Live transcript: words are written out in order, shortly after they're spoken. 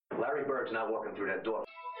Larry Bird's not walking through that door.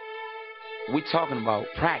 We talking about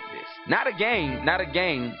practice. Not a game, not a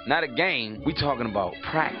game, not a game. We talking about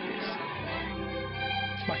practice.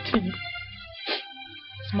 It's my team.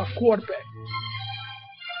 It's my quarterback.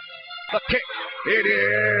 The kick. It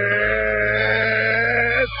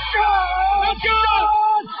is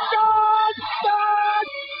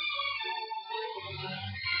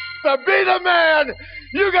to be the man,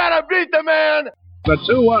 you gotta beat the man. The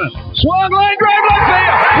 2-1. Swung line drive left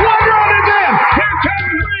field. One run is in. Here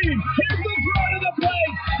comes Green. Here's the front of the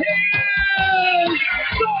plate.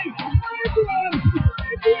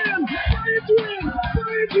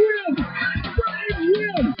 Braves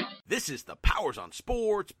win. This is the Powers on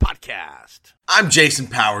Sports podcast. I'm Jason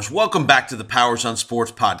Powers. Welcome back to the Powers on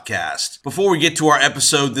Sports podcast. Before we get to our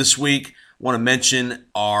episode this week, I want to mention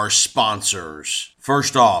our sponsors.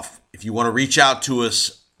 First off, if you want to reach out to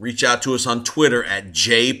us on Twitter at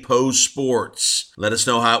JPoSports. Let us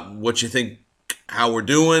know what you think, how we're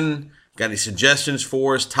doing. Got any suggestions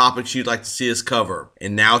for us, topics you'd like to see us cover.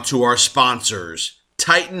 And now to our sponsors,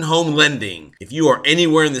 Titan Home Lending. If you are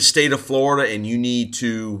anywhere in the state of Florida and you need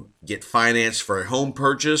to get financed for a home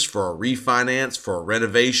purchase, for a refinance, for a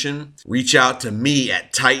renovation, reach out to me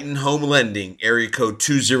at Titan Home Lending, area code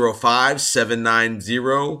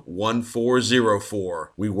 205-790-1404.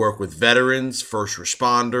 We work with veterans, first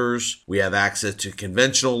responders. We have access to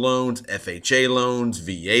conventional loans, FHA loans,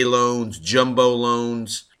 VA loans, jumbo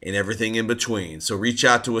loans, and everything in between. So reach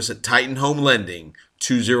out to us at Titan Home Lending,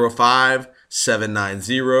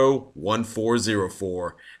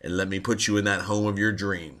 205-790-1404, and let me put you in that home of your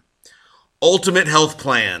dream. Ultimate Health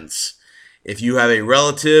Plans. If you have a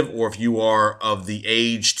relative or if you are of the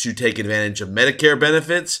age to take advantage of Medicare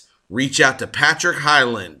benefits, reach out to Patrick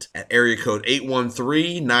Highland at area code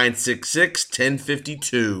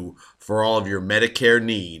 813-966-1052 for all of your Medicare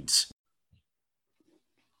needs.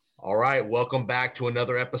 All right, welcome back to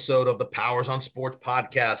another episode of the Powers on Sports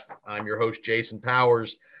podcast. I'm your host, Jason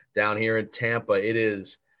Powers, down here in Tampa. It is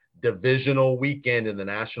divisional weekend in the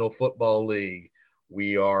National Football League.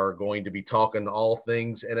 We are going to be talking all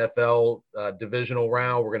things NFL divisional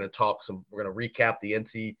round. We're going to recap the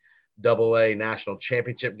NCAA National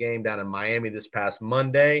Championship game down in Miami this past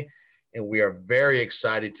Monday. And we are very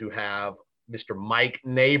excited to have Mr. Mike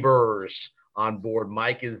Neighbors on board.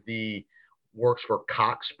 Mike works for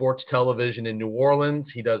Cox Sports Television in New Orleans.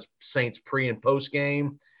 He does Saints pre and post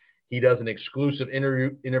game. He does an exclusive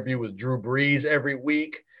interview with Drew Brees every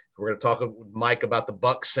week. We're going to talk with Mike about the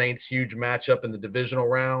Bucs Saints huge matchup in the divisional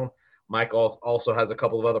round. Mike also has a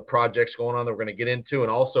couple of other projects going on that we're going to get into.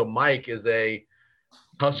 And also Mike is a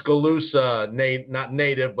Tuscaloosa, not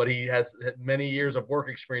native, but he has many years of work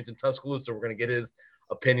experience in Tuscaloosa. We're going to get his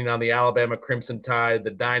opinion on the Alabama Crimson Tide,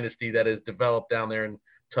 the dynasty that is developed down there in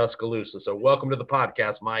Tuscaloosa. So welcome to the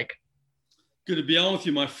podcast, Mike. Good to be on with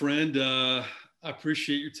you, my friend. I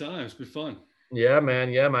appreciate your time. It's been fun. Yeah,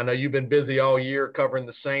 man. I know you've been busy all year covering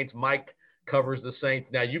the Saints. Mike covers the Saints.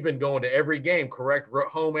 Now, you've been going to every game, correct?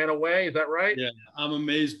 Home and away. Is that right? Yeah, I'm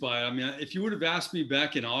amazed by it. I mean, if you would have asked me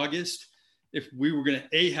back in August if we were going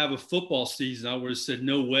to have a football season, I would have said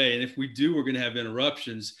no way. And if we do, we're going to have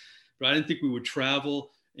interruptions. But I didn't think we would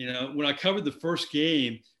travel. You know, when I covered the first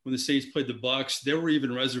game, when the Saints played the Bucs, there were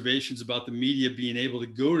even reservations about the media being able to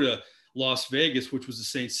go to Las Vegas, which was the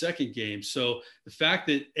Saints' second game. So the fact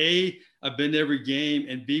that A, I've been to every game,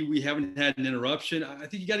 and B, we haven't had an interruption, I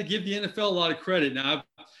think you got to give the NFL a lot of credit. Now,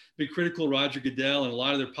 I've been critical of Roger Goodell and a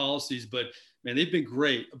lot of their policies, but man, they've been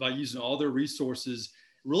great about using all their resources,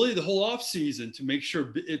 really the whole offseason, to make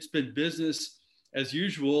sure it's been business as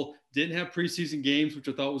usual. Didn't have preseason games, which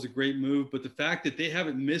I thought was a great move, but the fact that they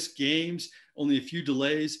haven't missed games, only a few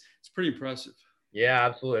delays, it's pretty impressive. Yeah,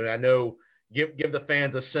 absolutely. I know. Give the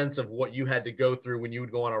fans a sense of what you had to go through when you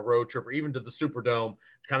would go on a road trip or even to the Superdome,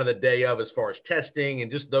 kind of the day of, as far as testing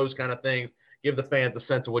and just those kind of things. Give the fans a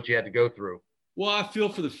sense of what you had to go through. Well, I feel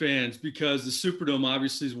for the fans because the Superdome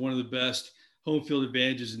obviously is one of the best home field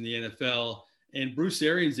advantages in the NFL. And Bruce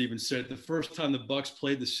Arians even said the first time the Bucs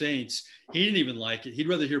played the Saints, he didn't even like it. He'd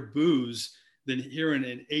rather hear boos than hearing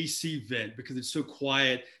an AC vent because it's so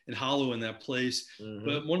quiet and hollow in that place. Mm-hmm.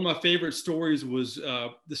 But one of my favorite stories was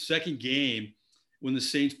the second game when the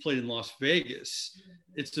Saints played in Las Vegas.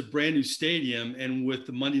 It's a brand new stadium. And with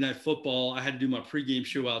the Monday Night Football, I had to do my pregame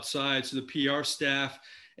show outside. So the PR staff,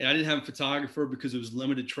 and I didn't have a photographer because it was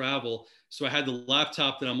limited travel. So I had the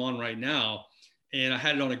laptop that I'm on right now, and I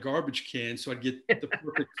had it on a garbage can so I'd get the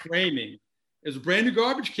perfect framing. It was a brand new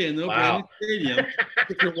garbage can, though, brand new stadium.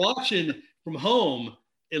 If you're watching from home,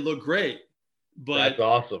 it looked great. But that's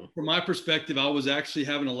awesome. From my perspective, I was actually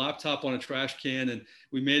having a laptop on a trash can, and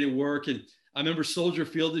we made it work. And I remember Soldier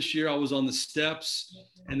Field this year. I was on the steps,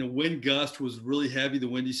 and the wind gust was really heavy, the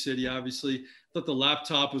Windy City, obviously. I thought the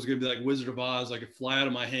laptop was going to be like Wizard of Oz. I could fly out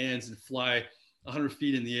of my hands and fly 100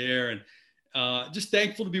 feet in the air. And just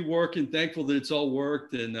thankful to be working, thankful that it's all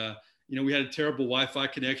worked. And, we had a terrible Wi-Fi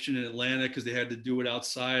connection in Atlanta because they had to do it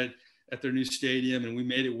outside at their new stadium, and we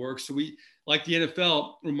made it work. So we, like the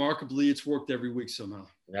NFL, remarkably, it's worked every week somehow.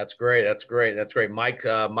 That's great.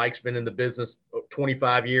 Mike's been in the business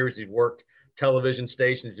 25 years. He's worked television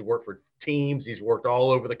stations. He's worked for teams. He's worked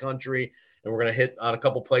all over the country, and we're going to hit on a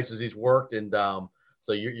couple places he's worked. And so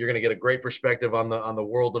you're going to get a great perspective on the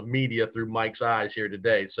world of media through Mike's eyes here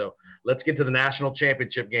today. So let's get to the national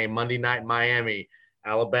championship game Monday night in Miami,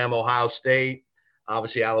 Alabama, Ohio State.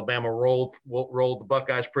 Obviously, Alabama rolled the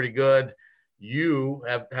Buckeyes pretty good. You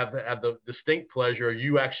have the distinct pleasure.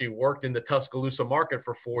 You actually worked in the Tuscaloosa market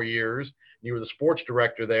for 4 years. You were the sports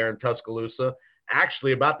director there in Tuscaloosa.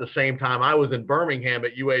 Actually, about the same time I was in Birmingham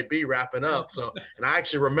at UAB wrapping up. So, and I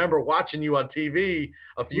actually remember watching you on TV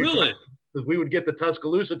a few times because we would get the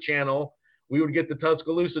Tuscaloosa channel. We would get the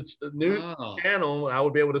Tuscaloosa news channel, and I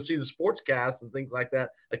would be able to see the sportscast and things like that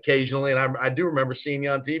occasionally. And I do remember seeing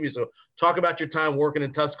you on TV. So talk about your time working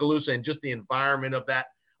in Tuscaloosa and just the environment of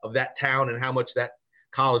that town and how much that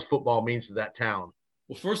college football means to that town.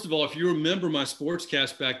 Well, first of all, if you remember my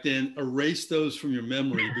sportscast back then, erase those from your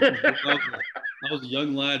memory. Because I was a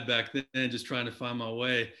young lad back then, just trying to find my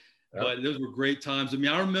way. Yep. But those were great times. I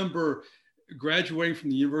mean, I remember graduating from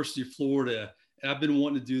the University of Florida, and I've been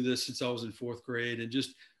wanting to do this since I was in 4th grade, and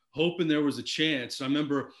just hoping there was a chance. I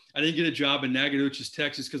remember I didn't get a job in Nacogdoches,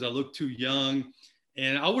 Texas, because I looked too young.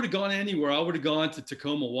 And I would have gone anywhere. I would have gone to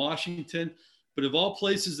Tacoma, Washington. But of all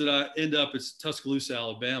places that I end up, it's Tuscaloosa,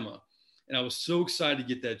 Alabama. And I was so excited to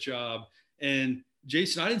get that job. And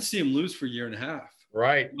Jason, I didn't see him lose for a year and a half.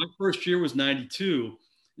 Right. My first year was 92.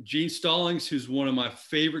 Gene Stallings, who's one of my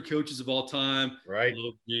favorite coaches of all time. Right. I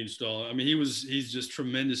love Gene Stallings. I mean, he's just a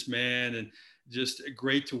tremendous man and just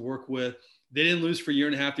great to work with. They didn't lose for a year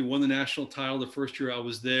and a half. They won the national title the first year I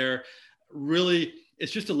was there. Really,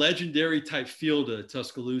 it's just a legendary type feel to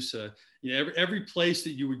Tuscaloosa. Every place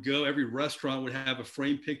that you would go, every restaurant would have a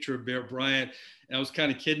framed picture of Bear Bryant. And I was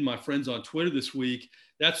kind of kidding my friends on Twitter this week.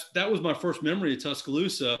 That was my first memory of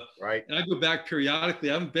Tuscaloosa. Right. And I go back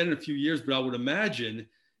periodically. I haven't been in a few years, but I would imagine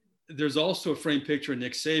there's also a framed picture of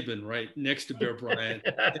Nick Saban right next to Bear Bryant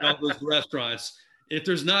in all those restaurants. If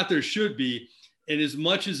there's not, there should be. And as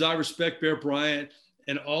much as I respect Bear Bryant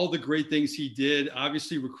and all the great things he did,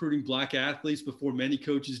 obviously recruiting black athletes before many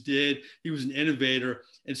coaches did, he was an innovator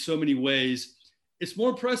in so many ways. It's more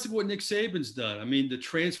impressive what Nick Saban's done. I mean, the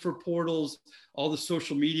transfer portals, all the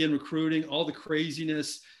social media and recruiting, all the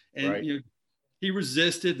craziness. And, right. He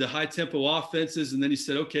resisted the high tempo offenses. And then he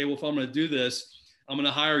said, okay, well, if I'm going to do this, I'm going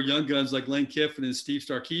to hire young guns like Lane Kiffin and Steve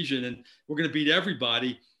Sarkisian, and we're going to beat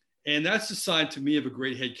everybody. And that's a sign to me of a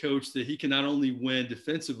great head coach, that he can not only win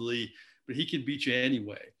defensively, but he can beat you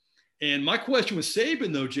anyway. And my question with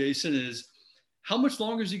Saban, though, Jason, is how much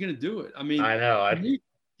longer is he going to do it? I mean, I know.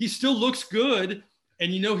 He still looks good,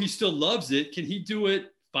 and he still loves it. Can he do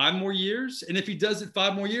it 5 more years? And if he does it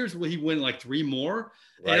 5 more years, will he win like 3 more?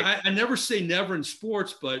 Right. And I never say never in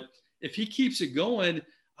sports, but if he keeps it going,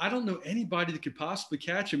 I don't know anybody that could possibly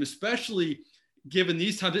catch him, especially given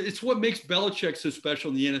these times. It's what makes Belichick so special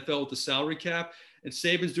in the NFL with the salary cap. And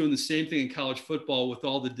Saban's doing the same thing in college football with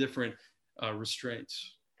all the different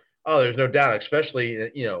restraints. Oh, there's no doubt,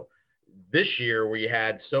 especially, this year where you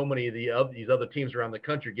had so many of these other teams around the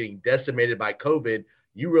country getting decimated by COVID.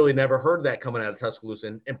 You really never heard that coming out of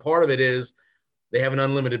Tuscaloosa. And part of it is they have an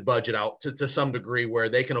unlimited budget out to some degree where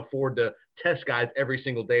they can afford to test guys every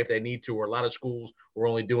single day if they need to, or a lot of schools were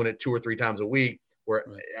only doing it 2 or 3 times a week. Where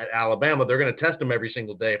at Alabama, they're going to test them every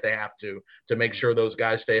single day if they have to make sure those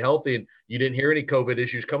guys stay healthy. And you didn't hear any COVID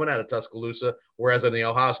issues coming out of Tuscaloosa, whereas on the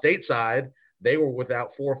Ohio State side, they were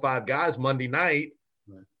without 4 or 5 guys Monday night.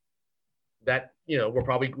 Right. That,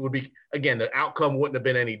 would be, again, the outcome wouldn't have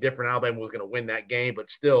been any different. Alabama was going to win that game, but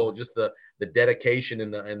still just the dedication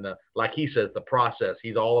and the, like he says, the process.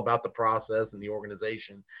 He's all about the process and the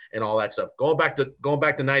organization and all that stuff. Going back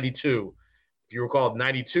to 92. If you recall,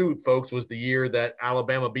 92, folks, was the year that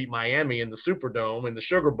Alabama beat Miami in the Superdome in the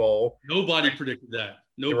Sugar Bowl. Nobody predicted that.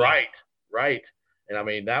 Nobody. Right. And I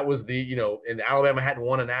mean, that was and Alabama hadn't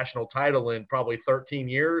won a national title in probably 13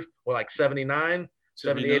 years, like 78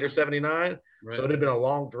 or 79. Right. So it had been a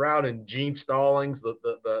long drought. And Gene Stallings,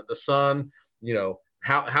 the son,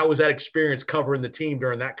 how was that experience covering the team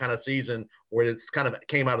during that kind of season where it's kind of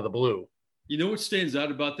came out of the blue? You know what stands out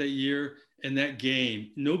about that year and that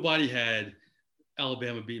game? Nobody had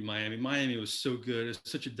Alabama beat Miami. Miami was so good. It was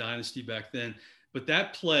such a dynasty back then. But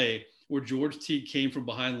that play where George Teague came from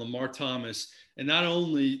behind Lamar Thomas and not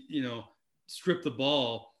only, stripped the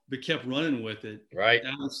ball, but kept running with it. Right.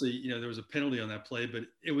 And honestly, there was a penalty on that play, but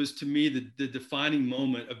it was, to me, the defining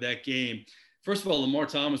moment of that game. First of all, Lamar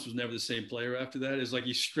Thomas was never the same player after that. It's like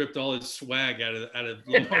he stripped all his swag out of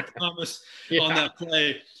Lamar Thomas on that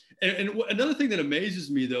play. And another thing that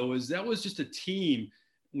amazes me, though, is that was just a team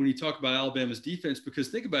when you talk about Alabama's defense, because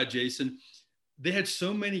think about it, Jason, they had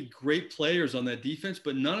so many great players on that defense,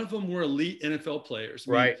 but none of them were elite NFL players.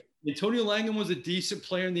 Right. Antonio Langham was a decent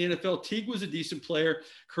player in the NFL. Teague was a decent player.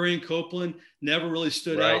 Curry and Copeland never really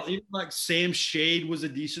stood out. Even like Sam Shade was a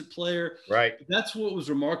decent player. Right. That's what was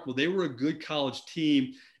remarkable. They were a good college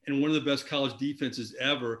team and one of the best college defenses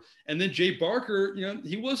ever. And then Jay Barker,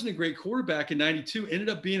 he wasn't a great quarterback in 92, ended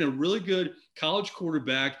up being a really good college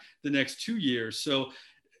quarterback the next 2 years. So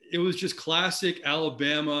it was just classic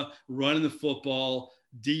Alabama running the football,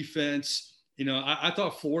 defense. I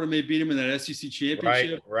thought Florida may beat him in that SEC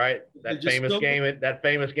championship. Right. That famous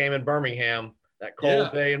game in Birmingham, that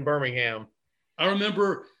cold day in Birmingham. I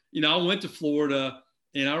remember, I went to Florida,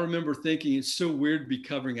 and I remember thinking it's so weird to be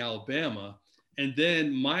covering Alabama. And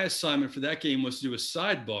then my assignment for that game was to do a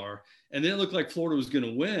sidebar, and then it looked like Florida was going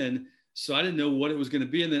to win. So I didn't know what it was going to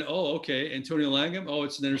be. And then, Antonio Langham. Oh,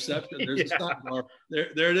 it's an interception. There's a sidebar.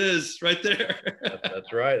 There it is right there.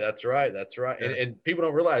 That's right. Yeah. And people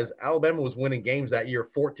don't realize Alabama was winning games that year,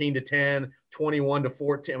 14-10,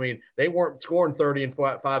 21-14. I mean, they weren't scoring 30 and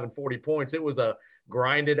 5 and 40 points. It was a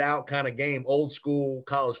grinded out kind of game, old school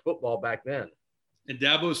college football back then. And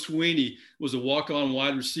Dabo Swinney was a walk-on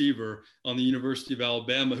wide receiver on the University of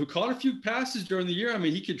Alabama who caught a few passes during the year. I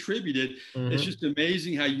mean, he contributed. Mm-hmm. It's just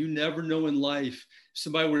amazing how you never know in life.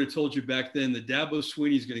 Somebody would have told you back then that Dabo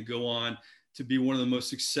Swinney is going to go on to be one of the most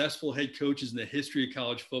successful head coaches in the history of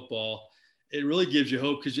college football. It really gives you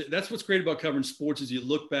hope, because that's what's great about covering sports is you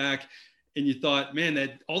look back and you thought, man,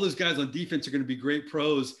 that all those guys on defense are going to be great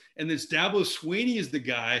pros. And this Dabo Swinney is the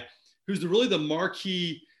guy who's really the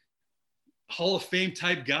marquee Hall of Fame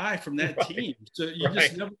type guy from that team. So you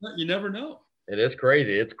never know. It is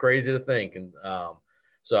crazy. It's crazy to think. And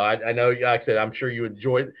so I know, like I said, I'm sure you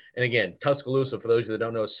enjoyed. And again, Tuscaloosa, for those of you that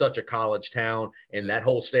don't know, is such a college town, and that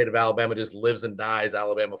whole state of Alabama just lives and dies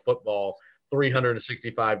Alabama football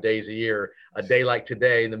 365 days a year. A day like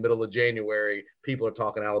today, in the middle of January, people are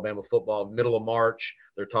talking Alabama football. Middle of March,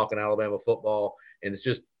 they're talking Alabama football, and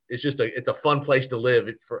it's a fun place to live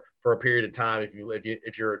for a period of time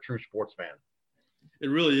if you're a true sports fan. It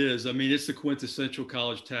really is. I mean, it's the quintessential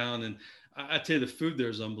college town, and I tell you, the food there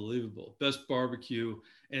is unbelievable. Best barbecue,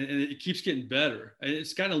 and it keeps getting better. And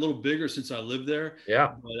it's gotten a little bigger since I lived there.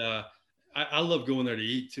 Yeah. But I love going there to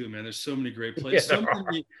eat too, man. There's so many great places.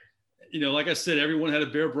 Like I said, everyone had a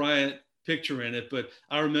Bear Bryant picture in it, but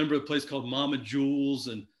I remember a place called Mama Jules,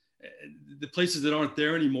 and the places that aren't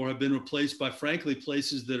there anymore have been replaced by, frankly,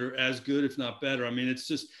 places that are as good, if not better. I mean,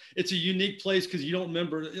 it's a unique place because you don't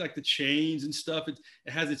remember like the chains and stuff. It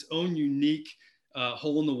has its own unique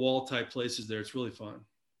hole in the wall type places there. It's really fun.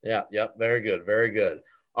 Yeah. Very good. Very good.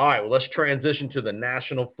 All right. Well, let's transition to the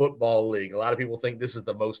National Football League. A lot of people think this is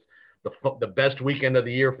the best weekend of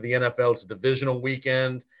the year for the NFL. It's a divisional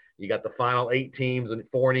weekend. You got the final 8 teams and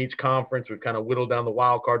 4 in each conference. We've kind of whittled down the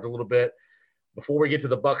wild cards a little bit. Before we get to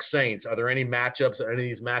the Bucs Saints, are there any matchups or any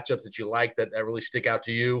of these matchups that you like that really stick out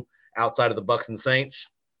to you outside of the Bucs and Saints?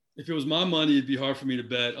 If it was my money, it'd be hard for me to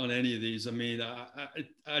bet on any of these. I mean,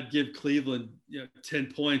 I'd give Cleveland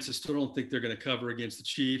 10 points. I still don't think they're going to cover against the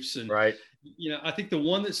Chiefs. And, right. I think the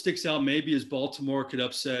one that sticks out maybe is Baltimore could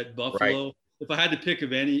upset Buffalo. Right. If I had to pick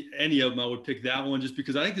of any of them, I would pick that one just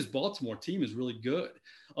because I think this Baltimore team is really good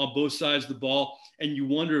on both sides of the ball. And you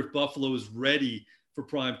wonder if Buffalo is ready for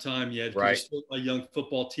prime time yet. Right. It's still a young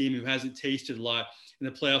football team who hasn't tasted a lot in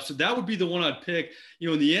the playoffs. So that would be the one I'd pick.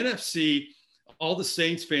 In the NFC, all the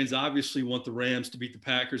Saints fans obviously want the Rams to beat the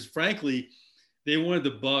Packers. Frankly, they wanted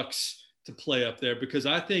the Bucs to play up there because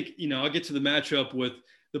I think, I'll get to the matchup with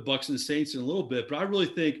the Bucs and the Saints in a little bit, but I really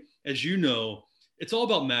think, as you know, it's all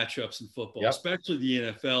about matchups in football, especially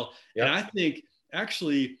the NFL. Yep. And I think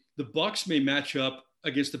actually the Bucs may match up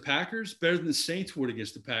against the Packers better than the Saints would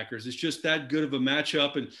against the Packers. It's just that good of a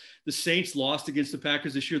matchup. And the Saints lost against the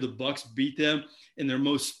Packers this year. The Bucs beat them in their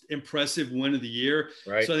most impressive win of the year.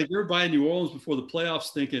 Right. So I think everybody in New Orleans before the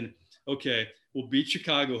playoffs thinking, okay, we'll beat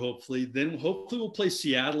Chicago, hopefully. Then hopefully we'll play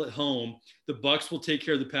Seattle at home. The Bucs will take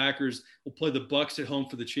care of the Packers. We'll play the Bucs at home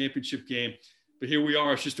for the championship game. But here we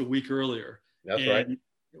are. It's just a week earlier. That's right.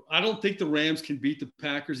 I don't think the Rams can beat the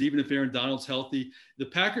Packers, even if Aaron Donald's healthy. The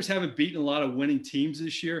Packers haven't beaten a lot of winning teams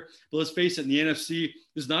this year, but let's face it, in the NFC,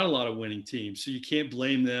 there's not a lot of winning teams, so you can't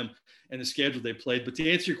blame them and the schedule they played. But to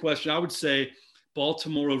answer your question, I would say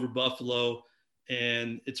Baltimore over Buffalo,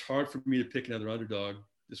 and it's hard for me to pick another underdog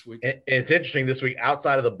this week. And it's interesting this week,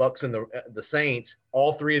 outside of the Bucs and the Saints,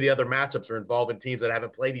 all three of the other matchups are involving teams that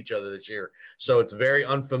haven't played each other this year. So it's very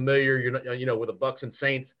unfamiliar. With the Bucs and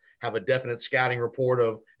Saints have a definite scouting report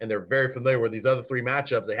of, and they're very familiar with these other three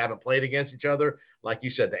matchups. They haven't played against each other. Like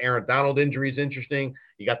you said, the Aaron Donald injury is interesting.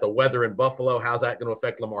 You got the weather in Buffalo. How's that going to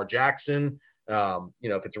affect Lamar Jackson?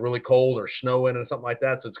 If it's really cold or snowing and something like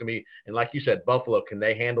that. So it's going to be, and like you said, Buffalo, can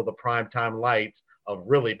they handle the primetime lights of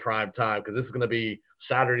really prime time? Because this is going to be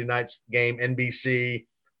Saturday night's game, NBC.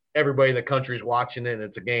 Everybody in the country is watching it, and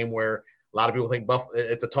it's a game where a lot of people think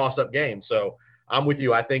it's a toss-up game. So I'm with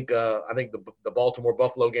you. I think the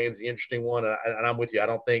Baltimore-Buffalo game is the interesting one, and I'm with you. I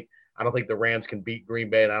don't think the Rams can beat Green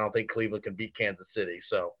Bay, and I don't think Cleveland can beat Kansas City.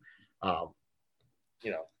 So,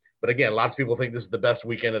 but again, lots of people think this is the best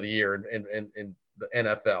weekend of the year in the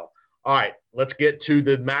NFL. All right, let's get to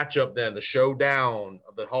the matchup then, the showdown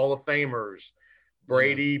of the Hall of Famers,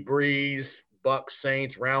 Brady, Brees, Bucs,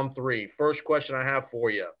 Saints, round 3. First question I have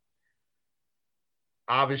for you.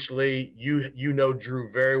 Obviously, you know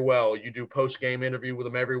Drew very well. You do post-game interview with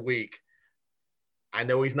him every week. I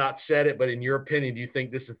know he's not said it, but in your opinion, do you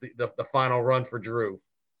think this is the final run for Drew?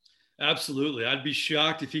 Absolutely. I'd be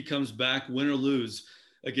shocked if he comes back, win or lose,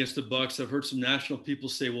 against the Bucs. I've heard some national people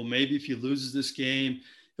say, well, maybe if he loses this game,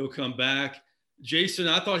 he'll come back. Jason,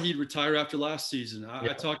 I thought he'd retire after last season. I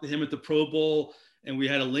talked to him at the Pro Bowl, and we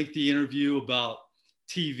had a lengthy interview about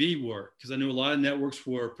TV work because I knew a lot of networks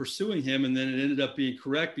were pursuing him, and then it ended up being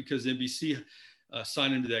correct because NBC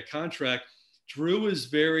signed into that contract. Drew is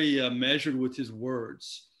very measured with his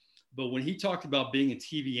words, but when he talked about being a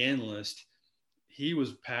TV analyst, he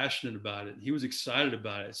was passionate about it. He was excited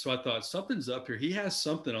about it. So I thought something's up here. He has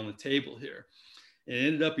something on the table here. And it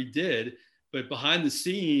ended up he did. But behind the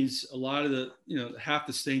scenes, a lot of half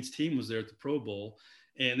the Saints team was there at the Pro Bowl.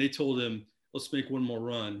 And they told him, let's make one more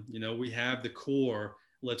run. We have the core.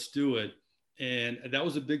 Let's do it. And that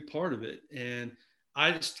was a big part of it. And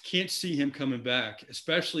I just can't see him coming back,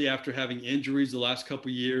 especially after having injuries the last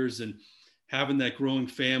couple of years and having that growing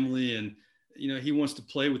family. And he wants to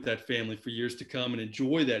play with that family for years to come and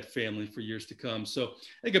enjoy that family for years to come. So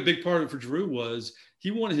I think a big part of it for Drew was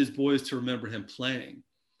he wanted his boys to remember him playing.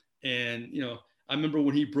 And, I remember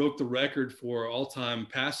when he broke the record for all-time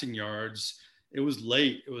passing yards, it was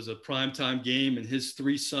late. It was a primetime game, and his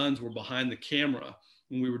 3 sons were behind the camera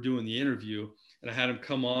when we were doing the interview. And I had him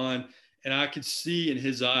come on, and I could see in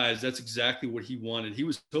his eyes that's exactly what he wanted. He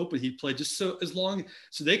was hoping he'd play just so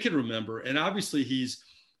they could remember. And obviously he's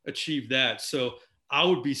achieve that. So I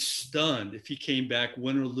would be stunned if he came back,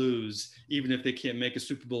 win or lose, even if they can't make a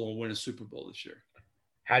Super Bowl or win a Super Bowl this year.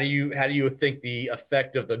 How do you think the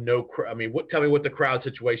effect of the tell me what the crowd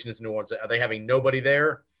situation is in New Orleans? Are they having nobody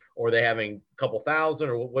there, or are they having a couple thousand,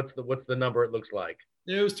 or what's the number it looks like?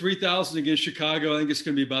 It was 3,000 against Chicago. I think it's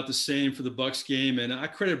going to be about the same for the Bucs game. And I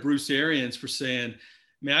credit Bruce Arians for saying,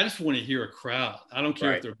 man, I just want to hear a crowd. I don't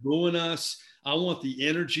care if they're booing us. I want the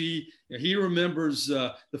energy. He remembers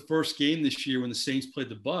the first game this year when the Saints played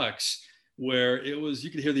the Bucs, where you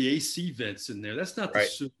could hear the AC vents in there. That's not the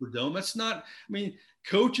Superdome. That's not,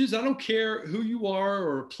 coaches, I don't care who you are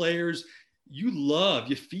or players, you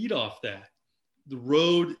feed off that. The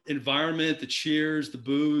road environment, the cheers, the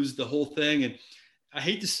boos, the whole thing. And I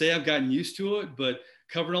hate to say I've gotten used to it, but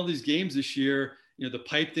covering all these games this year, the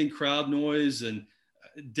piped in crowd noise, and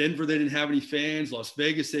Denver, they didn't have any fans. Las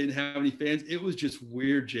Vegas, they didn't have any fans. It was just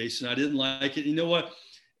weird, Jason. I didn't like it. You know what?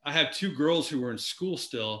 I have 2 girls who are in school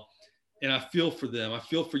still, and I feel for them. I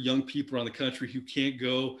feel for young people around the country who can't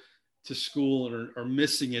go to school and are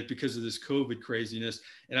missing it because of this COVID craziness.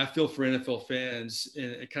 And I feel for NFL fans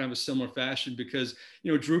in kind of a similar fashion because,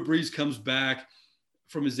 Drew Brees comes back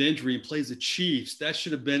from his injury and plays the Chiefs. That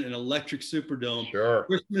should have been an electric Superdome. Sure.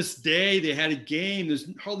 Christmas Day, they had a game. There's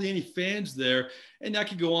hardly any fans there. And that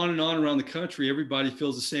could go on and on around the country. Everybody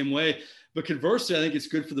feels the same way. But conversely, I think it's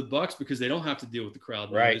good for the Bucs because they don't have to deal with the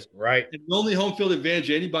crowd noise. Right. And the only home field advantage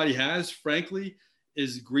anybody has, frankly,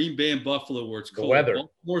 is Green Bay and Buffalo, where it's cold. The weather.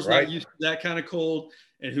 Baltimore's not used to that kind of cold.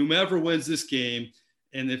 And whomever wins this game,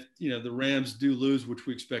 and if the Rams do lose, which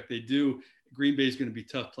we expect they do, Green Bay is going to be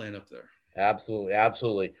tough playing up there.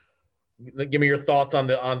 Absolutely. Give me your thoughts on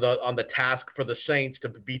the task for the Saints to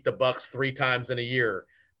beat the Bucs 3 times in a year.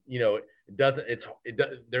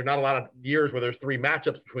 There's not a lot of years where there's 3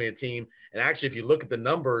 matchups between a team. And actually, if you look at the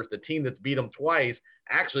numbers, the team that's beat them twice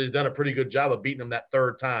actually has done a pretty good job of beating them that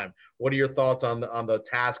 3rd time. What are your thoughts on the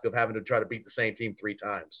task of having to try to beat the same team 3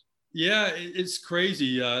 times? Yeah, it's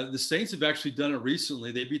crazy. The Saints have actually done it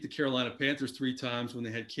recently. They beat the Carolina Panthers 3 times when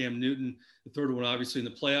they had Cam Newton, the 3rd one obviously in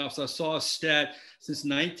the playoffs. I saw a stat since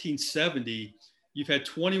 1970, you've had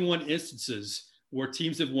 21 instances where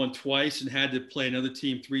teams have won twice and had to play another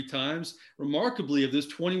team 3 times. Remarkably, of those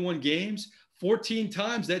 21 games, 14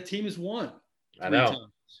 times that team has won. I know. Times.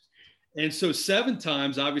 And so 7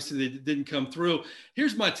 times, obviously, they didn't come through.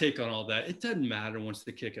 Here's my take on all that. It doesn't matter once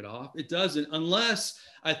they kick it off. It doesn't, unless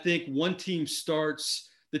I think one team starts,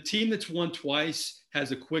 the team that's won twice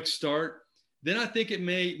has a quick start. Then I think it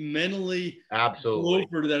may mentally go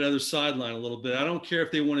over to that other sideline a little bit. I don't care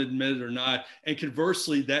if they want to admit it or not. And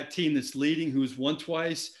conversely, that team that's leading, who's won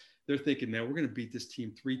twice, they're thinking, man, we're going to beat this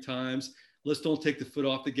team 3 times. Let's don't take the foot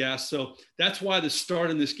off the gas. So that's why the start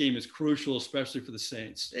in this game is crucial, especially for the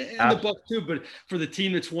Saints and the Bucs too. But for the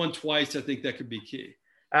team that's won twice, I think that could be key.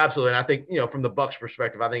 Absolutely. And I think, from the Bucs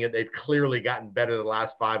perspective, I think they've clearly gotten better the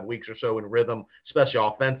last 5 weeks or so in rhythm, especially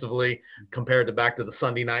offensively, compared to back to the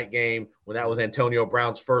Sunday night game when that was Antonio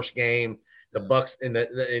Brown's first game. The Bucs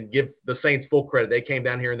and give the Saints full credit. They came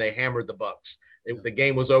down here and they hammered the Bucs. The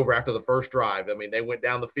game was over after the first drive. I mean, they went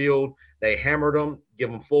down the field, they hammered them, give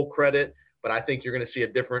them full credit. But I think you're going to see a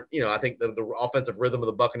different, I think the offensive rhythm of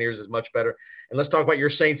the Buccaneers is much better. And let's talk about your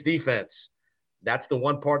Saints defense. That's the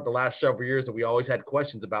one part the last several years that we always had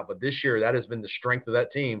questions about. But this year, that has been the strength of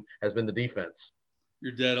that team, has been the defense.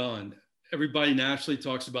 You're dead on. Everybody nationally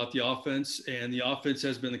talks about the offense, and the offense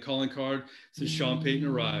has been the calling card since Sean Payton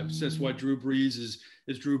arrived. That's why Drew Brees is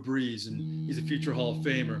Drew Brees, and he's a future Hall of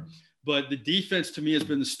Famer. But the defense, to me, has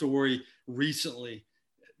been the story recently.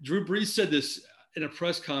 Drew Brees said this in a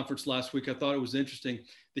press conference last week. I thought it was interesting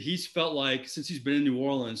that he's felt like since he's been in New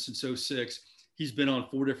Orleans since 2006, he's been on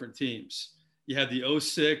 4 different teams. You have the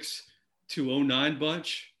 2006 to 2009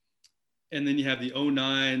 bunch, and then you have the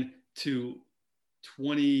 2009 to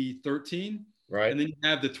 2013. Right. And then you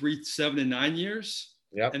have the 3, 7, and 9 years.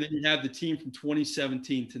 Yep. And then you have the team from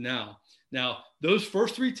 2017 to now. Now, those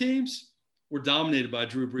first 3 teams were dominated by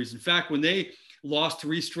Drew Brees. In fact, when they lost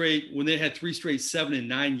 3 straight, when they had 3 straight 7 and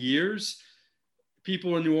 9 years,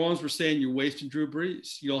 people in New Orleans were saying, you're wasting Drew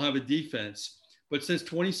Brees. You don't have a defense. But since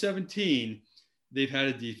 2017, they've had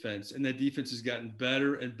a defense, and that defense has gotten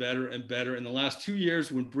better and better and better. In the last 2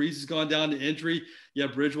 years, when Brees has gone down to injury, yeah,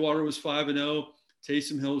 Bridgewater was 5-0,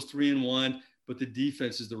 Taysom Hill was 3-1, but the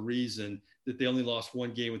defense is the reason that they only lost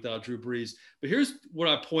 1 game without Drew Brees. But here's what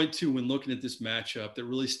I point to when looking at this matchup that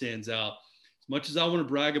really stands out. As much as I want to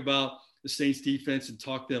brag about the Saints defense and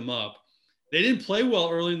talk them up, they didn't play well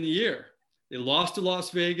early in the year. They lost to Las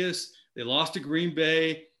Vegas. They lost to Green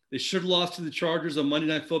Bay. They should have lost to the Chargers on Monday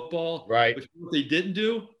Night Football. Right. But what they didn't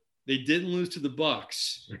do, they didn't lose to the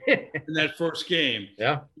Bucs in that first game.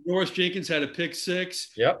 Yeah. Norris Jenkins had a pick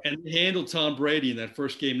 6. Yep. And they handled Tom Brady in that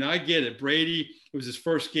first game. Now, I get it. Brady, it was his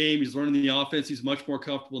first game. He's learning the offense. He's much more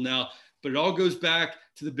comfortable now. But it all goes back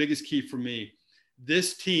to the biggest key for me.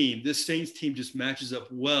 This team, this Saints team, just matches up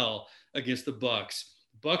well against the Bucs.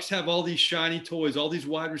 Bucs have all these shiny toys, all these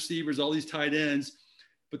wide receivers, all these tight ends.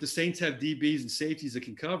 But the Saints have DBs and safeties that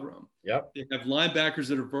can cover them. Yep. They have linebackers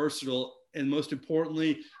that are versatile. And most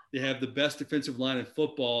importantly, they have the best defensive line in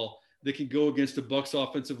football that can go against the Bucs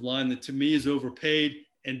offensive line that to me is overpaid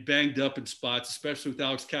and banged up in spots, especially with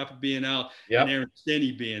Alex Kappa being out and Aaron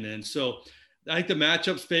Stinnie being in. So I think the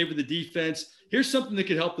matchups favor the defense. Here's something that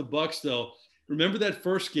could help the Bucs, though. Remember that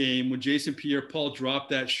first game when Jason Pierre-Paul dropped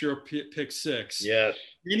that sure pick 6? Yes.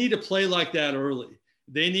 They need to play like that early.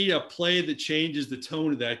 They need a play that changes the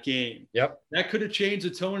tone of that game. Yep. That could have changed the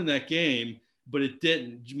tone in that game, but it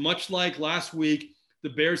didn't. Much like last week, the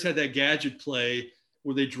Bears had that gadget play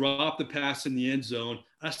where they dropped the pass in the end zone.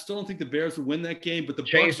 I still don't think the Bears would win that game, but the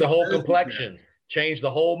changed the whole complexion, changed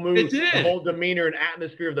the whole mood, the whole demeanor and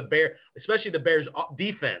atmosphere of the Bears, especially the Bears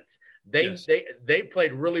defense. They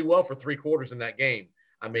played really well for 3 quarters in that game.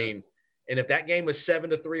 I mean, and if that game was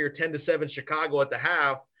 7-3 or 10-7 Chicago at the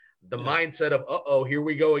half, the mindset of, here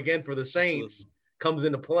we go again for the Saints comes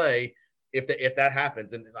into play if that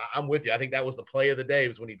happens. And I'm with you. I think that was the play of the day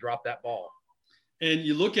was when he dropped that ball. And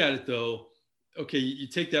you look at it, though, okay, you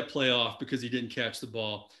take that play off because he didn't catch the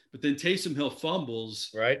ball. But then Taysom Hill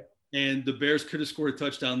fumbles. Right. And the Bears could have scored a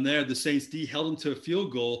touchdown there. The Saints D held them to a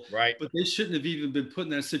field goal. Right. But they shouldn't have even been put in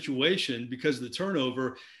that situation because of the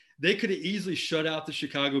turnover. They could have easily shut out the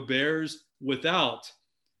Chicago Bears without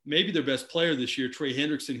maybe their best player this year, Trey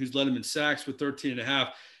Hendrickson, who's led them in sacks with 13.5.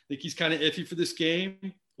 I think he's kind of iffy for this game.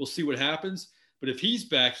 We'll see what happens. But if he's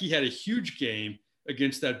back, he had a huge game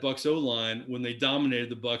against that Bucs O-line when they dominated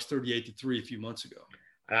the Bucs 38-3 a few months ago.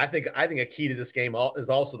 And I think a key to this game is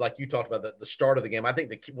also, like you talked about, the start of the game. I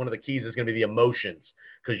think one of the keys is going to be the emotions,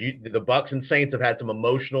 because the Bucs and Saints have had some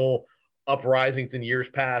emotional uprisings in years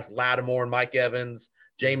past. Lattimore and Mike Evans,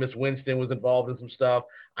 Jameis Winston was involved in some stuff.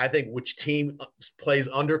 I think which team plays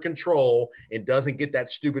under control and doesn't get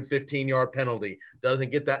that stupid 15-yard penalty, doesn't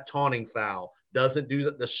get that taunting foul, doesn't do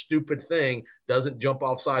the stupid thing, doesn't jump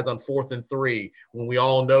off sides on 4th and 3 when we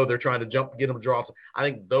all know they're trying to get them to draw. I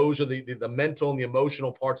think those are the mental and the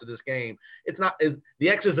emotional parts of this game. It's not the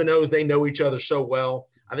X's and O's, they know each other so well.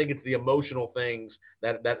 I think it's the emotional things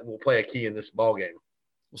that will play a key in this ball game.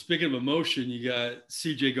 Well, speaking of emotion, you got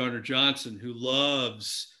C.J. Gardner-Johnson, who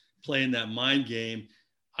loves playing that mind game.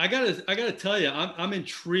 I gotta tell you, I'm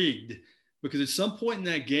intrigued, because at some point in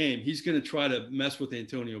that game, he's going to try to mess with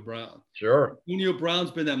Antonio Brown. Sure. Antonio Brown's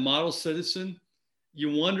been that model citizen. You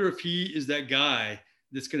wonder if he is that guy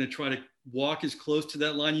that's going to try to walk as close to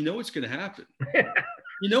that line. You know what's going to happen.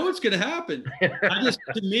 You know what's going to happen.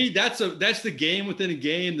 To me, that's the game within a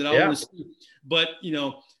game that I want to see. But,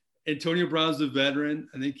 Antonio Brown's the veteran.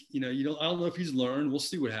 I think, I don't know if he's learned. We'll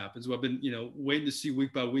see what happens. I've been, waiting to see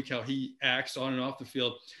week by week how he acts on and off the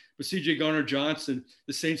field. But C.J. Gardner-Johnson,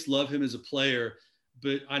 the Saints love him as a player,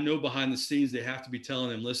 but I know behind the scenes they have to be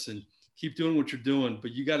telling him, listen, keep doing what you're doing,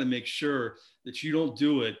 but you got to make sure that you don't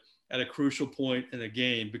do it at a crucial point in a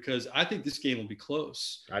game, because I think this game will be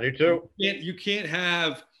close. I do too. You can't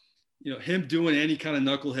have, him doing any kind of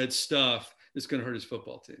knucklehead stuff that's going to hurt his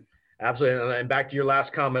football team. Absolutely. And back to your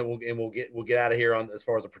last comment, we'll get out of here on as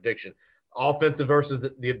far as a prediction. Offensive versus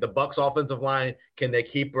the Bucs offensive line, can they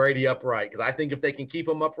keep Brady upright? Because I think if they can keep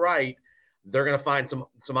him upright, they're going to find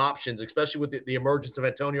some options, especially with the emergence of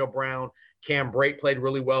Antonio Brown. Cam Brate played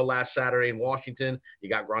really well last Saturday in Washington. You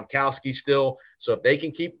got Gronkowski still. So if they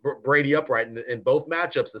can keep Brady upright in both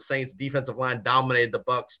matchups, the Saints defensive line dominated the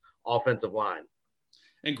Bucs offensive line.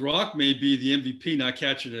 And Gronk may be the MVP not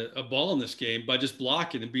catching a ball in this game by just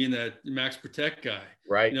blocking and being that max protect guy.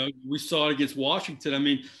 Right. We saw it against Washington. I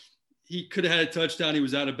mean, he could have had a touchdown. He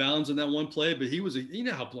was out of bounds on that one play, but he was you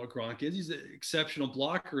know how Gronk is. He's an exceptional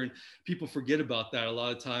blocker, and people forget about that a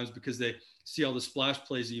lot of times because they see all the splash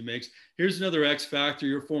plays he makes. Here's another X factor.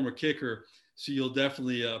 You're a former kicker, so you'll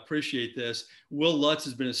definitely appreciate this. Will Lutz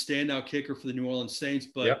has been a standout kicker for the New Orleans Saints,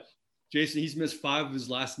 but Jason, he's missed 5 of his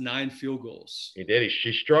last 9 field goals. He did.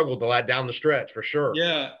 He struggled a lot down the stretch for sure.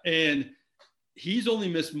 Yeah, and he's only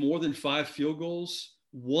missed more than 5 field goals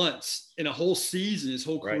once in a whole season, his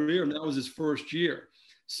whole career, and that was his first year.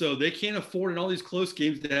 So they can't afford in all these close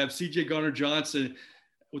games to have C.J. Gardner-Johnson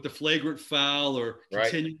with a flagrant foul or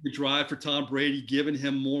continuing to drive for Tom Brady, giving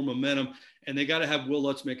him more momentum. And they got to have Will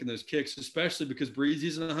Lutz making those kicks, especially because Breeze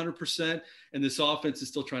isn't 100%, and this offense is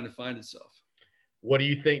still trying to find itself. What do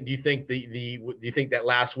you think? Do you think do you think that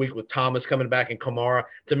last week with Thomas coming back and Kamara,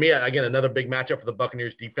 to me, again, another big matchup for the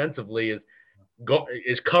Buccaneers defensively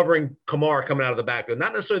is covering Kamara coming out of the backfield.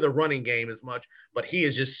 Not necessarily the running game as much, but he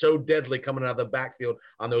is just so deadly coming out of the backfield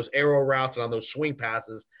on those arrow routes and on those swing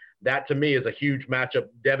passes. That to me is a huge matchup.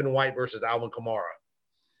 Devin White versus Alvin Kamara.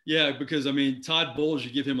 Yeah, because, I mean, Todd Bowles,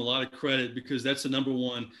 you give him a lot of credit because that's the number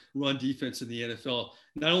 1 run defense in the NFL.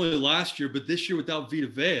 Not only last year, but this year without Vita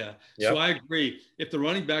Vea. So I agree. If the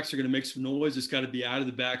running backs are going to make some noise, it's got to be out of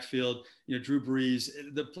the backfield. Drew Brees.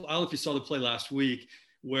 I don't know if you saw the play last week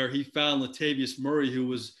where he found Latavius Murray, who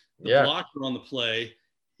was the blocker on the play.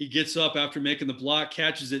 He gets up after making the block,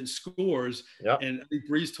 catches it, and scores. And I think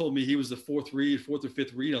Brees told me he was the 4th or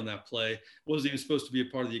 5th read on that play. Wasn't even supposed to be a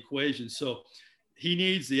part of the equation. So he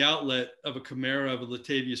needs the outlet of a Kamara, of a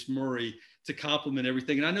Latavius Murray to complement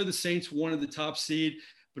everything. And I know the Saints wanted the top seed,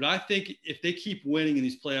 but I think if they keep winning in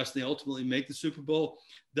these playoffs and they ultimately make the Super Bowl,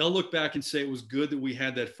 they'll look back and say it was good that we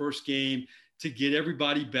had that first game to get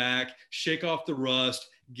everybody back, shake off the rust,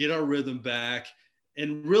 get our rhythm back.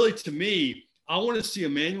 And really, to me, I want to see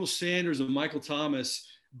Emmanuel Sanders and Michael Thomas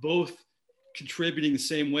both contributing the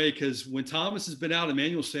same way, because when Thomas has been out,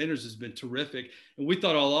 Emmanuel Sanders has been terrific. And we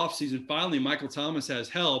thought all offseason, finally, Michael Thomas has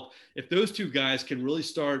help. If those 2 guys can really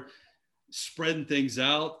start spreading things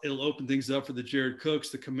out, it'll open things up for the Jared Cooks,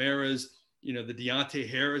 the Camaras, the Deontay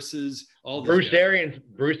Harrises, all those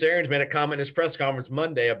Bruce Arians made a comment in his press conference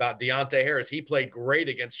Monday about Deontay Harris. He played great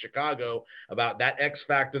against Chicago, about that X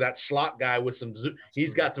factor, that slot guy with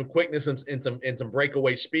he's got some quickness and some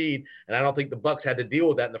breakaway speed. And I don't think the Bucs had to deal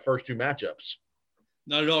with that in the first 2 matchups.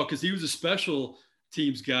 Not at all, because he was a special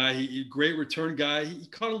teams guy. He great return guy. He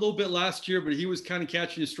caught a little bit last year, but he was kind of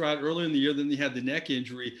catching his stride earlier in the year. Then he had the neck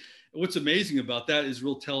injury. what's amazing about that is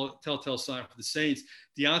real telltale sign for the Saints.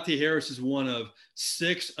 Deontay Harris is one of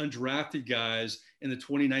 6 undrafted guys in the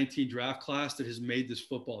 2019 draft class that has made this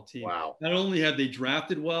football team. Wow. Not only have they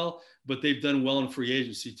drafted well, but they've done well in free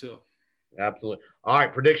agency too. Absolutely. All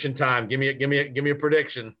right, prediction time. Give me a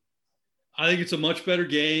prediction. I think it's a much better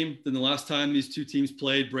game than the last time these two teams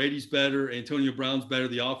played. Brady's better, Antonio Brown's better,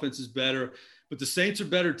 the offense is better, but the Saints are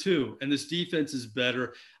better too, and this defense is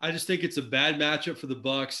better. I just think it's a bad matchup for the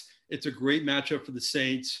Bucs. It's a great matchup for the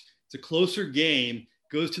Saints. It's a closer game,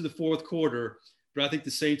 goes to the fourth quarter, but I think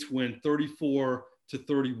the Saints win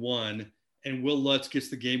 34-31, and Will Lutz gets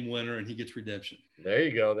the game winner, and he gets redemption. There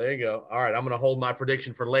you go. All right, I'm going to hold my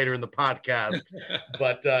prediction for later in the podcast,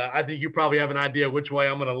 but I think you probably have an idea which way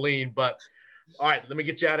I'm going to lean. But all right, let me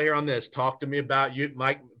get you out of here on this. Talk to me about you,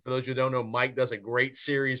 Mike. For those who don't know, Mike does a great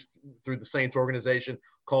series through the Saints organization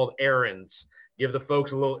called Aaron's. Give the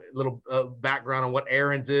folks a little background on what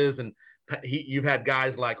Aaron's is, and you've had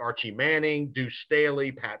guys like Archie Manning, Deuce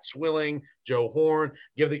Staley, Pat Swilling, Joe Horn.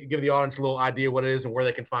 Give the audience a little idea what it is and where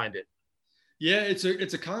they can find it. Yeah, it's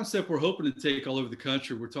a concept we're hoping to take all over the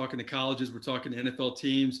country. We're talking to colleges, we're talking to NFL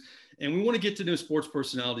teams, and we want to get to know sports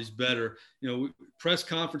personalities better. You know, press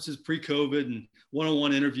conferences pre-COVID and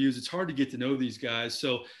one-on-one interviews, it's hard to get to know these guys.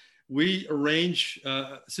 So we arrange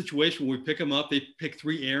a situation where we pick them up. They pick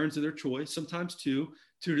 3 errands of their choice, sometimes 2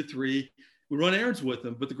 to 3. We run errands with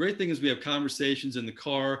them. But the great thing is we have conversations in the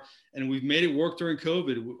car, and we've made it work during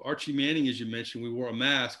COVID. Archie Manning, as you mentioned, we wore a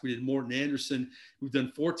mask. We did Morton Anderson. We've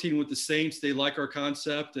done 14 with the Saints. They like our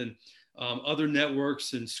concept, and other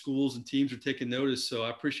networks and schools and teams are taking notice. So I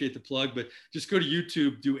appreciate the plug, but just go to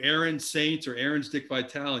YouTube, do Aaron Saints or Aaron's Dick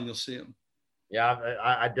Vitale, and you'll see them. Yeah,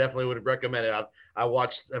 I definitely would recommend it. I've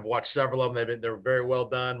watched several of them. They're very well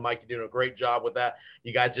done. Mike, you're doing a great job with that.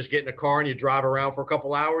 You guys just get in a car and you drive around for a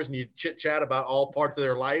couple hours and you chit chat about all parts of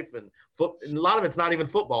their life, and a lot of it's not even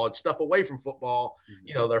football. It's stuff away from football. Mm-hmm.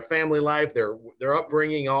 You know, their family life, their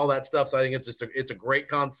upbringing, all that stuff. So I think it's a great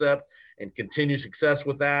concept, and continue success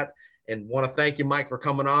with that. And want to thank you, Mike, for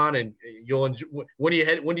coming on. And you'll enjoy, when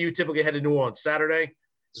do you typically head to New Orleans? Saturday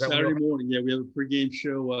morning. Yeah, we have a pregame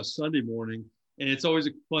show Sunday morning. And it's always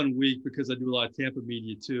a fun week because I do a lot of Tampa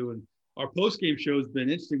media too. And our post-game show has been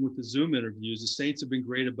interesting with the Zoom interviews. The Saints have been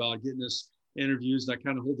great about getting us interviews. And I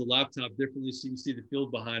kind of hold the laptop differently so you can see the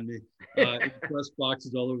field behind me in press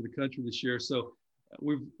boxes all over the country this year. So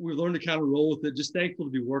we've learned to kind of roll with it. Just thankful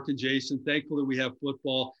to be working, Jason. Thankful that we have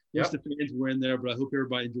football. Yes, the fans were in there, but I hope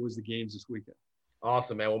everybody enjoys the games this weekend.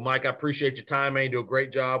 Awesome, man. Well, Mike, I appreciate your time, man. You do a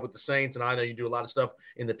great job with the Saints, and I know you do a lot of stuff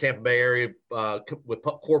in the Tampa Bay area with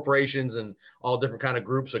corporations and all different kind of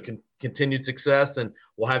groups. So continued success, and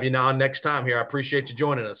we'll have you on next time here. I appreciate you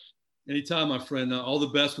joining us. Anytime, my friend. All the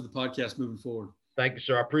best with the podcast moving forward. Thank you,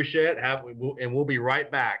 sir. I appreciate it. And we'll be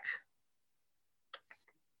right back.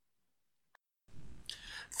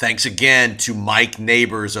 Thanks again to Mike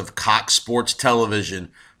Neighbors of Cox Sports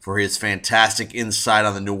Television for his fantastic insight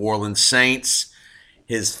on the New Orleans Saints,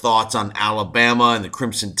 his thoughts on Alabama and the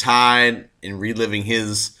Crimson Tide, and reliving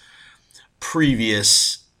his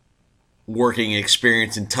previous working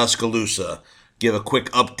experience in Tuscaloosa. Give a quick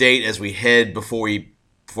update as we head before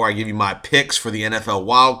I give you my picks for the NFL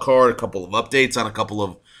wild card, a couple of updates on a couple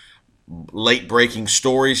of late breaking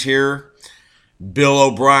stories here. Bill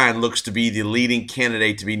O'Brien looks to be the leading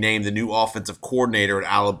candidate to be named the new offensive coordinator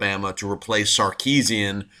at Alabama to replace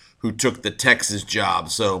Sarkisian, who took the Texas job.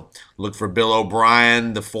 So look for Bill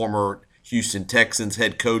O'Brien, the former Houston Texans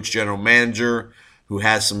head coach, general manager, who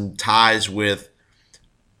has some ties with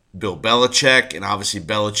Bill Belichick, and obviously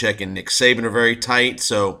Belichick and Nick Saban are very tight.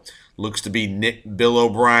 So looks to be Bill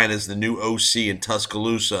O'Brien as the new OC in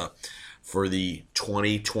Tuscaloosa for the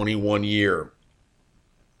 2021 year.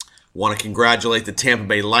 Want to congratulate the Tampa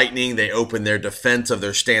Bay Lightning. They opened their defense of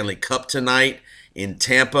their Stanley Cup tonight in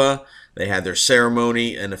Tampa. They had their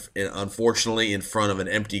ceremony, and unfortunately, in front of an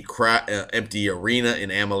empty arena in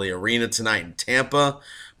Amalie Arena tonight in Tampa.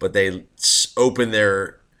 But they opened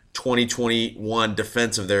their 2021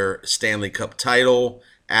 defense of their Stanley Cup title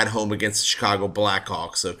at home against the Chicago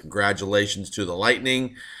Blackhawks. So congratulations to the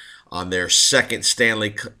Lightning on their second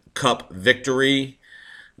Stanley Cup victory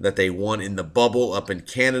that they won in the bubble up in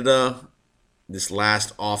Canada this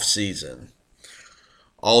last offseason.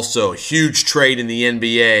 Also, a huge trade in the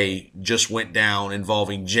NBA just went down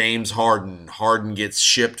involving James Harden. Harden gets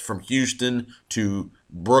shipped from Houston to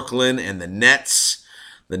Brooklyn and the Nets.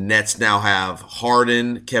 The Nets now have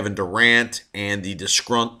Harden, Kevin Durant, and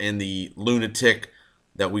the lunatic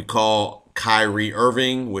that we call Kyrie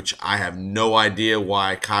Irving, which I have no idea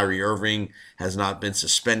why Kyrie Irving has not been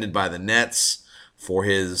suspended by the Nets for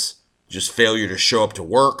his just failure to show up to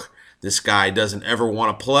work. This guy doesn't ever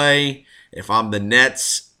want to play. If I'm the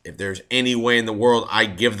Nets, if there's any way in the world, I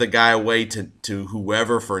give the guy away to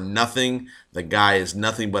whoever for nothing. The guy is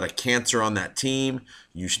nothing but a cancer on that team.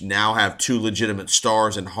 You now have two legitimate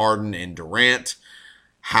stars in Harden and Durant.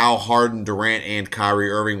 How Harden, Durant, and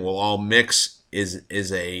Kyrie Irving will all mix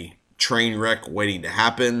is a train wreck waiting to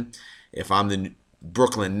happen. If I'm the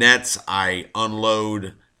Brooklyn Nets, I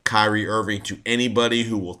unload Kyrie Irving to anybody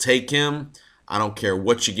who will take him. I don't care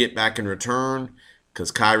what you get back in return,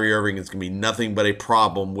 because Kyrie Irving is going to be nothing but a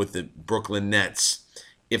problem with the Brooklyn Nets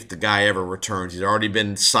if the guy ever returns. He's already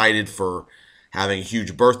been cited for having a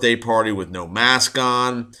huge birthday party with no mask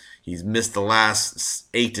on. He's missed the last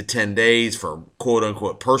 8 to 10 days for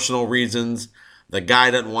quote-unquote personal reasons. The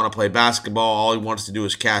guy doesn't want to play basketball. All he wants to do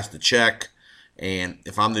is cash the check. And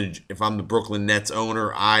if I'm the Brooklyn Nets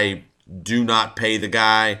owner, I do not pay the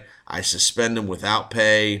guy. I suspend him without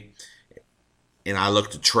pay. And I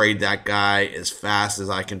look to trade that guy as fast as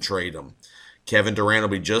I can trade him. Kevin Durant will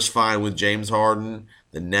be just fine with James Harden.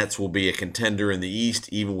 The Nets will be a contender in the East,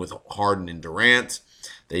 even with Harden and Durant.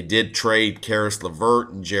 They did trade Karis LeVert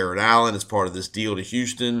and Jared Allen as part of this deal to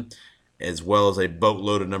Houston, as well as a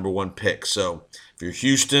boatload of number 1 picks. So if you're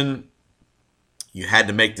Houston, you had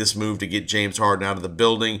to make this move to get James Harden out of the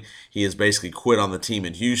building. He has basically quit on the team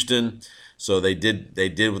in Houston. So they did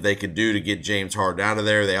what they could do to get James Harden out of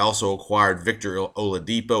there. They also acquired Victor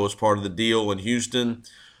Oladipo as part of the deal in Houston.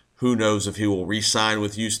 Who knows if he will re-sign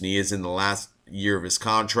with Houston? He is in the last year of his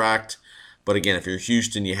contract. But again, if you're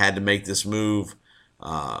Houston, you had to make this move.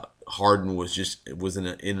 Harden was in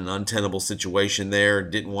an untenable situation there.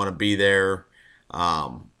 Didn't want to be there,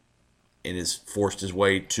 and has forced his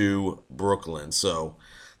way to Brooklyn. So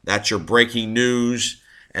that's your breaking news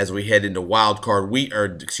as we head into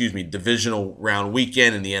divisional round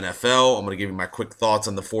weekend in the NFL. I'm going to give you my quick thoughts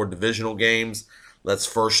on the 4 divisional games. Let's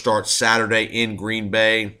first start Saturday in Green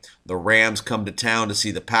Bay. The Rams come to town to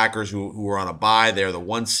see the Packers, who are on a bye. They're the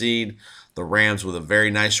 1 seed. The Rams with a very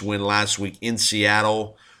nice win last week in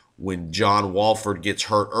Seattle. When John Walford gets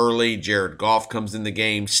hurt early, Jared Goff comes in the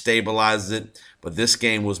game, stabilizes it. But this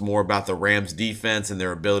game was more about the Rams' defense and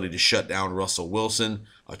their ability to shut down Russell Wilson.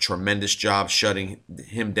 A tremendous job shutting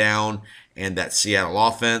him down and that Seattle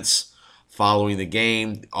offense. Following the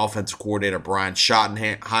game, offensive coordinator Brian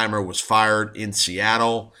Schottenheimer was fired in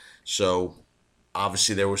Seattle. So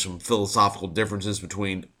obviously there were some philosophical differences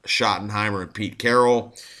between Schottenheimer and Pete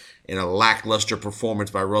Carroll, and a lackluster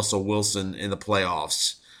performance by Russell Wilson in the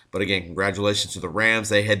playoffs. But again, congratulations to the Rams.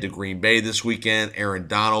 They head to Green Bay this weekend. Aaron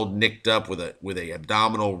Donald nicked up with a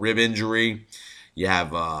abdominal rib injury. You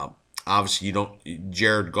have obviously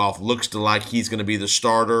Jared Goff looks like he's going to be the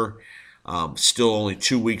starter. Still only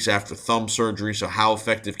 2 weeks after thumb surgery, so how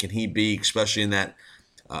effective can he be, especially in that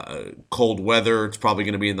cold weather? It's probably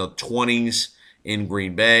going to be in the 20s in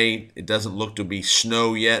Green Bay. It doesn't look to be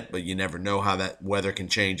snow yet, but you never know how that weather can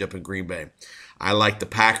change up in Green Bay. I like the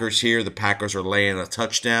Packers here. The Packers are laying a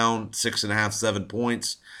touchdown, 6.5, 7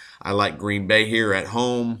 points. I like Green Bay here at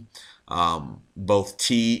home.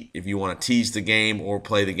 If you want to tease the game or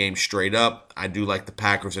play the game straight up, I do like the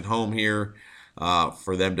Packers at home here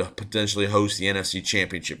for them to potentially host the NFC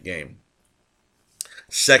Championship game.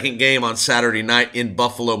 Second game on Saturday night in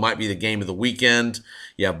Buffalo might be the game of the weekend.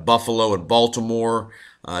 You have Buffalo and Baltimore.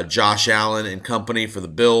 Josh Allen and company for the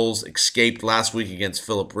Bills escaped last week against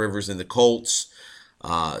Phillip Rivers and the Colts.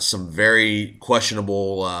 Some very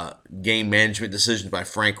questionable game management decisions by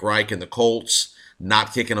Frank Reich and the Colts,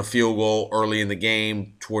 not kicking a field goal early in the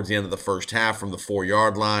game towards the end of the first half from the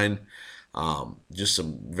 4-yard line. Just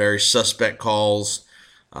some very suspect calls,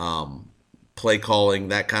 play calling,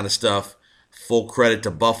 that kind of stuff. Full credit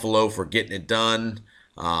to Buffalo for getting it done.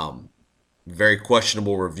 Very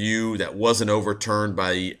questionable review that wasn't overturned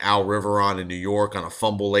by Al Riveron in New York on a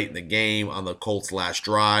fumble late in the game on the Colts' last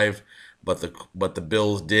drive. But the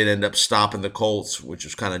Bills did end up stopping the Colts, which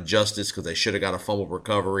was kind of justice because they should have got a fumble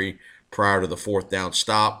recovery prior to the 4th down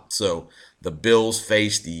stop. So the Bills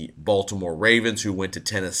faced the Baltimore Ravens, who went to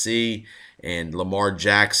Tennessee, and Lamar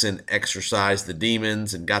Jackson exercised the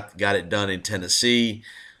demons and got it done in Tennessee.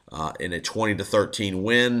 In a 20-13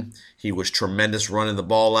 win. He was tremendous running the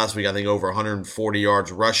ball last week. I think over 140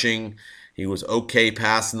 yards rushing. He was okay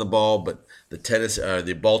passing the ball, but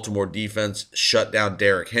the Baltimore defense shut down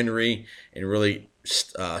Derrick Henry and really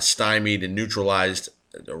stymied and neutralized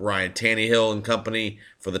Ryan Tannehill and company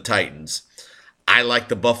for the Titans. I like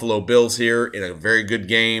the Buffalo Bills here in a very good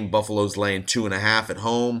game. Buffalo's laying 2.5 at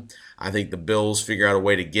home. I think the Bills figure out a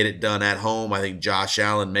way to get it done at home. I think Josh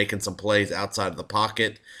Allen making some plays outside of the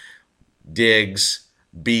pocket. Diggs,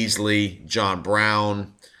 Beasley, John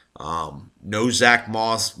Brown, No Zach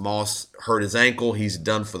Moss. Moss hurt his ankle. He's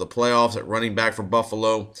done for the playoffs at running back for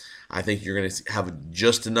Buffalo. I think you're going to have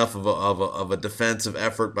just enough of a defensive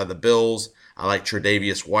effort by the Bills. I like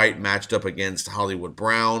Tre'Davious White matched up against Hollywood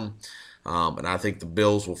Brown. And I think the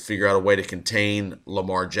Bills will figure out a way to contain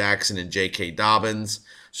Lamar Jackson and J.K. Dobbins.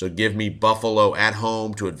 So give me Buffalo at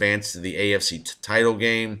home to advance to the AFC title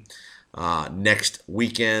game next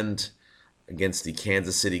weekend against the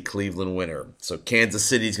Kansas City-Cleveland winner. So Kansas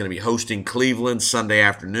City is going to be hosting Cleveland Sunday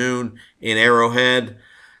afternoon in Arrowhead.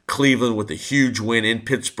 Cleveland with a huge win in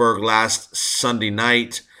Pittsburgh last Sunday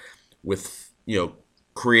night with,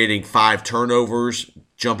 creating 5 turnovers,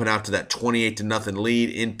 jumping out to that 28-0 lead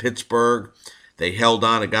in Pittsburgh. They held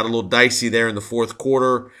on. It got a little dicey there in the fourth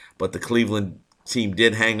quarter, but the Cleveland team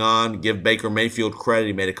did hang on. Give Baker Mayfield credit.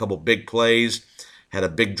 He made a couple big plays, had a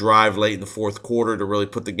big drive late in the fourth quarter to really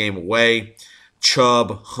put the game away.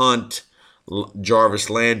 Chubb, Hunt, Jarvis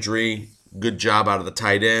Landry, good job out of the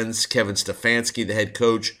tight ends. Kevin Stefanski, the head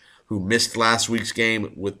coach, who missed last week's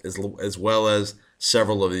game, as well as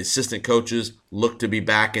several of the assistant coaches, look to be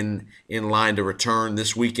back in line to return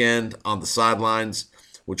this weekend on the sidelines,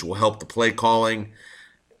 which will help the play calling.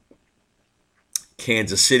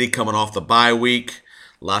 Kansas City coming off the bye week.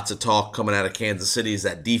 Lots of talk coming out of Kansas City. Is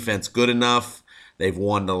that defense good enough? They've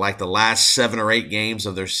won the last 7 or 8 games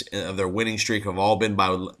of their winning streak have all been by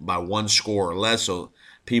 1 score or less. So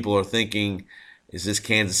people are thinking, is this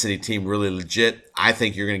Kansas City team really legit? I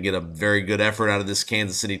think you're going to get a very good effort out of this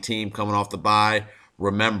Kansas City team coming off the bye.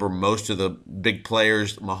 Remember, most of the big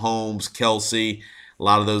players, Mahomes, Kelsey, a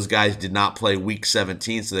lot of those guys did not play week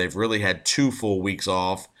 17, so they've really had 2 full weeks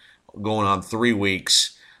off, going on 3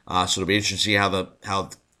 weeks. So it'll be interesting to see how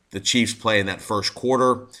the Chiefs play in that first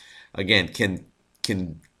quarter. Again, can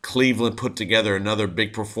Cleveland put together another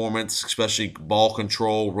big performance, especially ball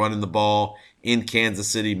control, running the ball in Kansas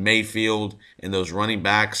City, Mayfield, and those running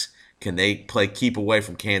backs? Can they keep away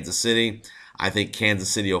from Kansas City? I think Kansas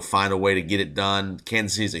City will find a way to get it done.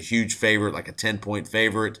 Kansas City is a huge favorite, like a 10-point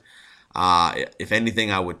favorite. If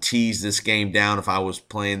anything, I would tease this game down. If I was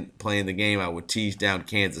playing the game, I would tease down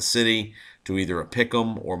Kansas City to either a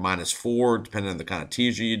pick'em or -4, depending on the kind of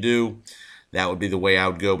teaser you do. That would be the way I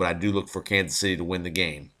would go, but I do look for Kansas City to win the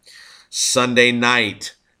game. Sunday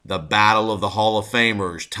night, the battle of the Hall of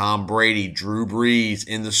Famers, Tom Brady, Drew Brees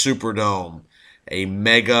in the Superdome. A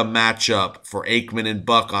mega matchup for Aikman and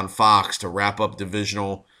Buck on Fox to wrap up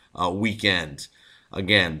divisional weekend.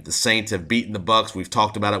 Again, the Saints have beaten the Bucks. We've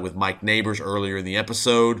talked about it with Mike Neighbors earlier in the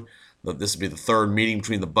episode. This will be the 3rd meeting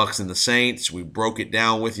between the Bucks and the Saints. We broke it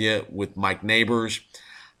down with you with Mike Neighbors.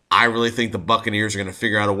 I really think the Buccaneers are going to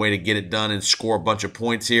figure out a way to get it done and score a bunch of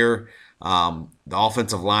points here. The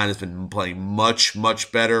offensive line has been playing much,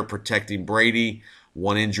 much better, protecting Brady.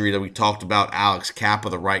 One injury that we talked about, Alex Kappa,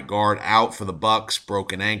 the right guard, out for the Bucks,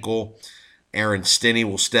 broken ankle. Aaron Stinney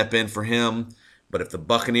will step in for him. But if the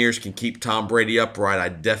Buccaneers can keep Tom Brady upright, I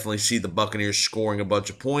definitely see the Buccaneers scoring a bunch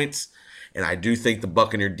of points. And I do think the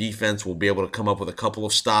Buccaneer defense will be able to come up with a couple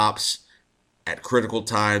of stops at critical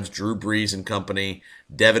times. Drew Brees and company.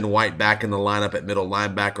 Devin White back in the lineup at middle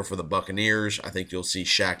linebacker for the Buccaneers. I think you'll see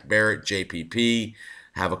Shaq Barrett, JPP,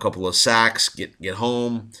 have a couple of sacks, get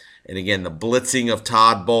home. And again, the blitzing of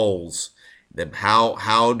Todd Bowles.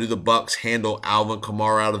 How do the Bucs handle Alvin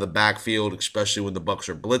Kamara out of the backfield, especially when the Bucs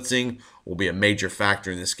are blitzing, will be a major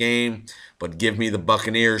factor in this game. But give me the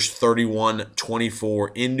Buccaneers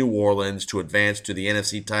 31-24 in New Orleans to advance to the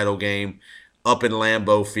NFC title game up in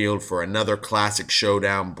Lambeau Field for another classic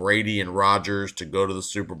showdown, Brady and Rodgers to go to the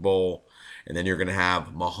Super Bowl. And then you're going to have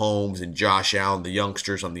Mahomes and Josh Allen, the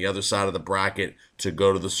youngsters, on the other side of the bracket to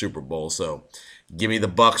go to the Super Bowl. So give me the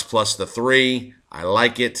Bucs plus the 3. I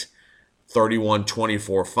like it.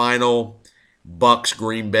 31-24 final. Bucs,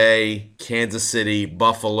 Green Bay, Kansas City,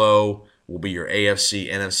 Buffalo will be your AFC,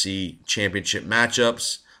 NFC championship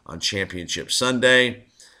matchups on Championship Sunday.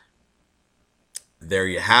 There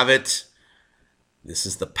you have it. This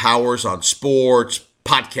is the Powers on Sports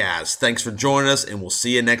podcast. Thanks for joining us, and we'll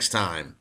see you next time.